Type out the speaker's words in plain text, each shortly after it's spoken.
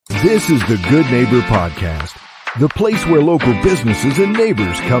This is the Good Neighbor Podcast, the place where local businesses and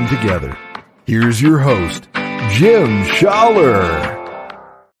neighbors come together. Here's your host, Jim Schaller.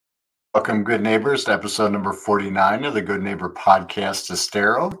 Welcome, good neighbors, to episode number 49 of the Good Neighbor Podcast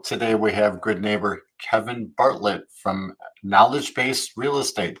Estero. Today we have good neighbor Kevin Bartlett from Knowledge-Based Real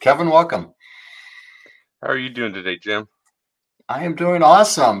Estate. Kevin, welcome. How are you doing today, Jim? I am doing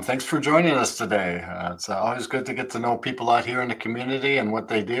awesome. Thanks for joining us today. It's always good to get to know people out here in the community and what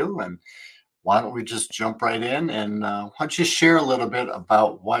they do. And why don't we just jump right in and why don't you share a little bit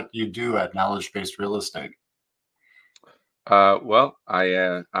about what you do at Knowledge-Based Real Estate? I'm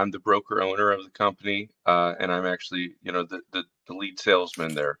the broker owner of the company, and I'm actually, the lead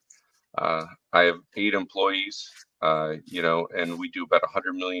salesman there. I have 8 employees, and we do about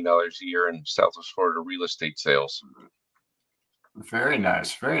 $100 million a year in Southwest Florida real estate sales. Very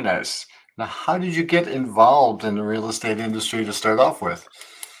nice. Very nice. Now, how did you get involved in the real estate industry to start off with?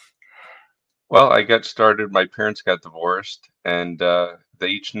 Well, I got started. My parents got divorced, and they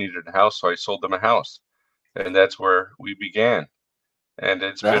each needed a house, so I sold them a house, and that's where we began. And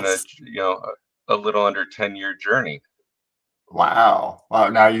it's been a little under 10-year journey. Wow. Wow.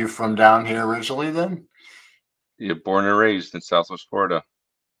 Now, you from down here originally then? You're born and raised in Southwest Florida.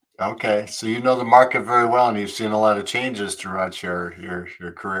 Okay. So you know the market very well, and you've seen a lot of changes throughout your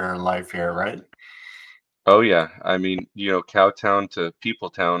career and life here, right? Oh, yeah. I mean, Cowtown to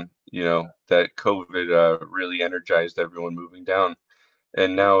Peopletown, that COVID really energized everyone moving down.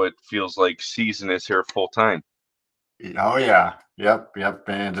 And now it feels like season is here full time. Oh, yeah. Yep.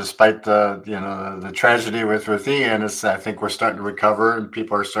 And despite the tragedy with Ian, I think we're starting to recover and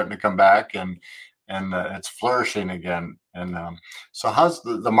people are starting to come back and it's flourishing again. And so how's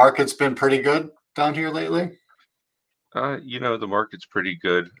the market's been pretty good down here lately? The market's pretty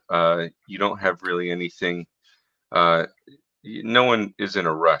good. You don't have really anything. No one is in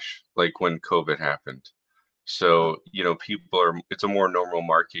a rush like when COVID happened. So, it's a more normal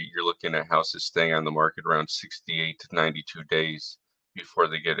market. You're looking at houses staying on the market around 68 to 92 days before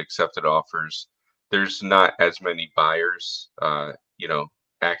they get accepted offers. There's not as many buyers,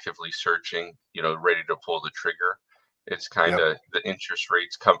 actively searching, ready to pull the trigger. It's kind of the interest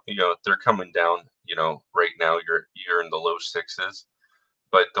rates they're coming down, right now you're in the low 6s,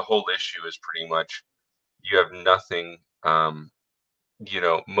 but the whole issue is pretty much you have nothing,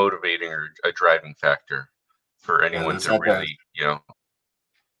 motivating or a driving factor for anyone to really,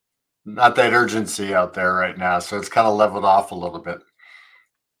 not that urgency out there right now. So it's kind of leveled off a little bit.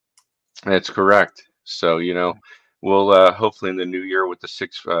 That's correct. So, we'll hopefully in the new year with the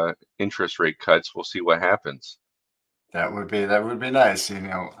 6 interest rate cuts, we'll see what happens. That would be nice,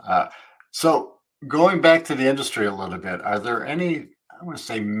 So going back to the industry a little bit, are there any, I want to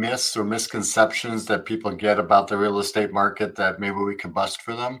say, myths or misconceptions that people get about the real estate market that maybe we can bust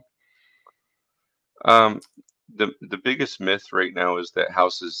for them? The biggest myth right now is that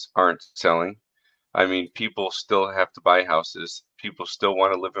houses aren't selling. I mean, people still have to buy houses. People still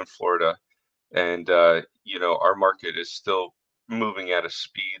want to live in Florida. And, our market is still moving at a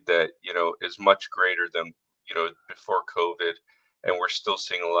speed that, is much greater than, before COVID. And we're still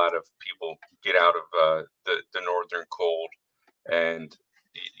seeing a lot of people get out of the northern cold. And,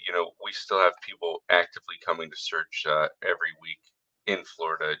 we still have people actively coming to search every week in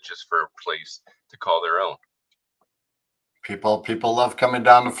Florida just for a place to call their own. People love coming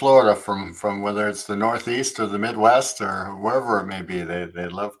down to Florida from whether it's the Northeast or the Midwest or wherever it may be. They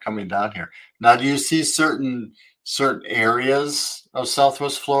love coming down here. Now, do you see certain areas of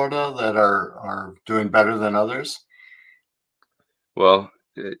Southwest Florida that are doing better than others? Well,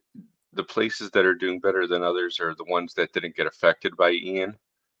 the places that are doing better than others are the ones that didn't get affected by Ian.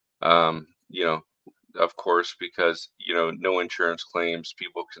 Of course, because, no insurance claims,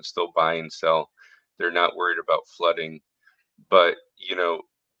 people can still buy and sell. They're not worried about flooding. But,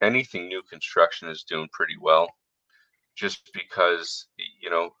 anything new construction is doing pretty well just because,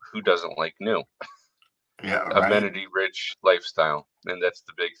 who doesn't like new? Yeah, right. Amenity-rich lifestyle. And that's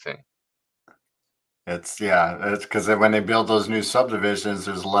the big thing. It's because when they build those new subdivisions,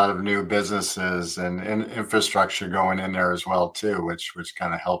 there's a lot of new businesses and infrastructure going in there as well, too, which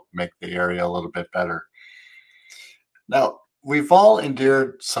kind of help make the area a little bit better. Now, we've all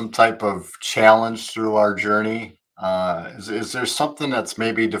endured some type of challenge through our journey. Is there something that's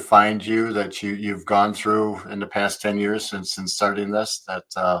maybe defined you that you've gone through in the past 10 years since starting this that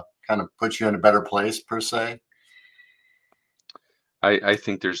kind of puts you in a better place per se? I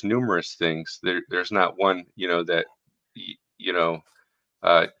think there's numerous things. There's not one, that,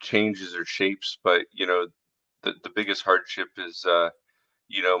 changes or shapes, but, the biggest hardship is,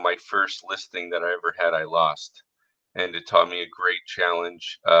 my first listing that I ever had, I lost. and it taught me a great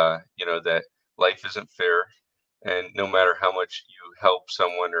challenge, that life isn't fair. And no matter how much you help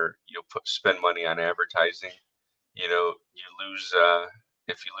someone or spend money on advertising, you lose,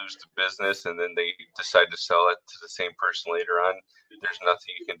 if you lose the business and then they decide to sell it to the same person later on, there's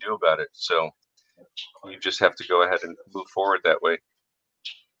nothing you can do about it. So you just have to go ahead and move forward that way.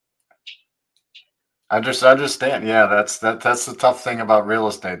 I just understand. Yeah, that's the tough thing about real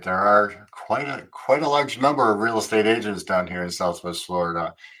estate. There are quite a large number of real estate agents down here in Southwest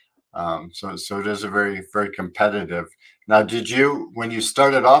Florida. So it is a very, very competitive. Now, when you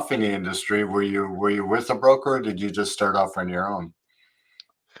started off in the industry, were you with a broker, or did you just start off on your own?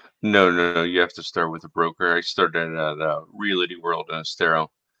 No. You have to start with a broker. I started at Realty World in Estero.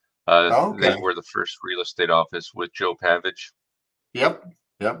 Okay. They were the first real estate office with Joe Pavage. Yep.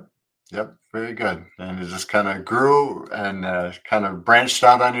 Very good. And it just kind of grew and kind of branched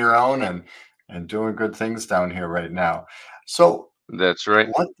out on your own and doing good things down here right now. So that's right.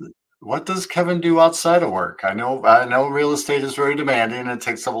 What does Kevin do outside of work? I know real estate is very demanding and it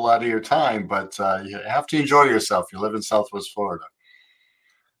takes up a lot of your time, but you have to enjoy yourself. You live in Southwest Florida.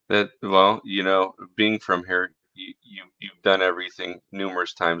 Being from here, you've done everything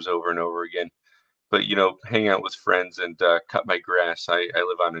numerous times over and over again. But hang out with friends and cut my grass. I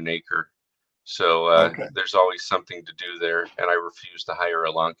live on an acre, so Okay. There's always something to do there. And I refuse to hire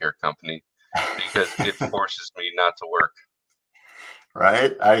a lawn care company because it forces me not to work.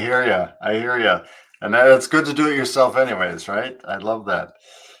 Right. I hear you. And it's good to do it yourself anyways, right? I love that.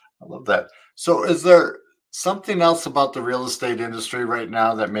 So is there something else about the real estate industry right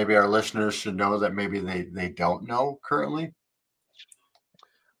now that maybe our listeners should know that maybe they don't know currently?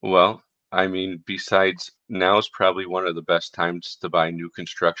 Well, I mean, besides now is probably one of the best times to buy new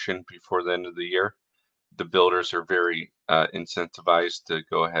construction before the end of the year. The builders are very incentivized to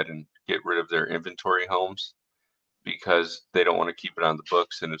go ahead and get rid of their inventory homes because they don't want to keep it on the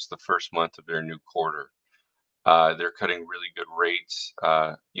books, and it's the first month of their new quarter. They're cutting really good rates,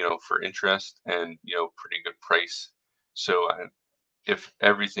 for interest and, pretty good price. So if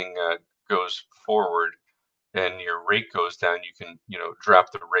everything goes forward and your rate goes down, you can,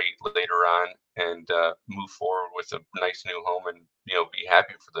 drop the rate later on and move forward with a nice new home and, be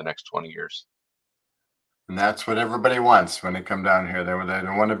happy for the next 20 years. And that's what everybody wants when they come down here. They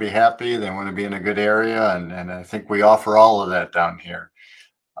want to be happy. They want to be in a good area. And I think we offer all of that down here.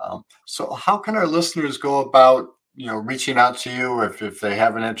 So how can our listeners go about, reaching out to you if they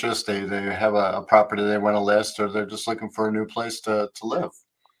have an interest, they have a property they want to list, or they're just looking for a new place to live?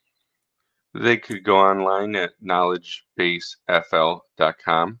 They could go online at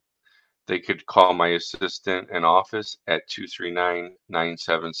knowledgebasefl.com. They could call my assistant in office at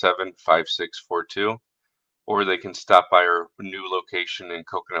 239-977-5642, or they can stop by our new location in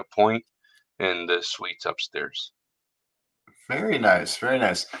Coconut Point in the suites upstairs. Very nice.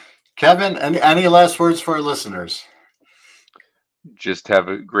 Kevin, any last words for our listeners? Just have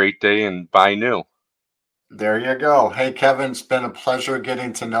a great day and buy new. There you go. Hey, Kevin, it's been a pleasure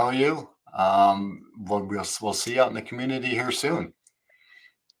getting to know you. We'll see you out in the community here soon.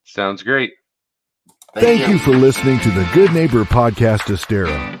 Sounds great. Thank you for listening to the Good Neighbor Podcast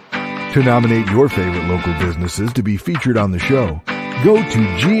Estero. To nominate your favorite local businesses to be featured on the show, go to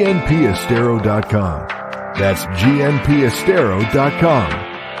gnpestero.com. That's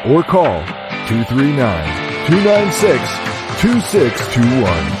gnpestero.com. Or call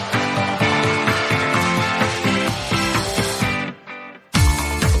 239-296-2621.